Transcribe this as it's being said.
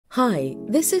Hi,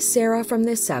 this is Sarah from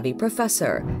The Savvy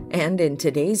Professor, and in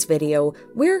today's video,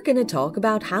 we're going to talk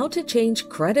about how to change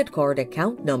credit card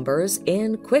account numbers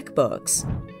in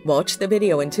QuickBooks. Watch the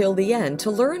video until the end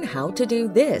to learn how to do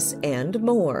this and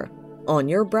more. On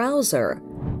your browser,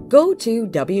 go to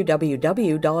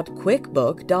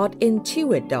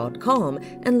www.quickbook.intuit.com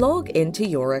and log into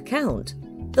your account.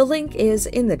 The link is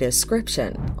in the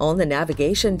description. On the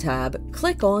Navigation tab,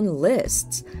 click on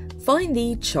Lists. Find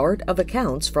the Chart of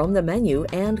Accounts from the menu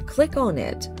and click on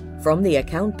it. From the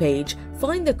account page,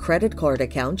 find the credit card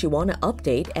account you want to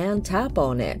update and tap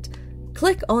on it.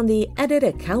 Click on the Edit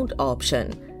Account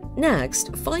option.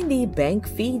 Next, find the Bank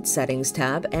Feed Settings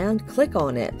tab and click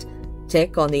on it.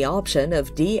 Tick on the option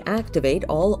of Deactivate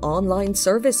all online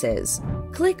services.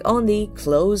 Click on the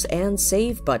Close and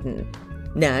Save button.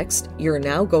 Next, you're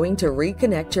now going to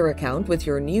reconnect your account with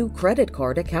your new credit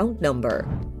card account number.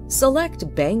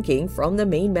 Select Banking from the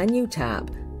main menu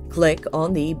tab. Click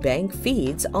on the Bank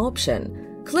Feeds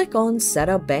option. Click on Set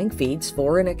up bank feeds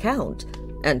for an account.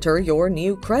 Enter your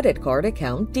new credit card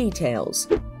account details.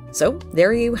 So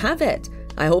there you have it.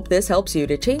 I hope this helps you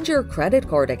to change your credit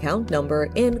card account number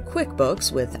in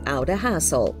QuickBooks without a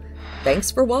hassle.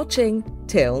 Thanks for watching.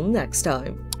 Till next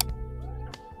time.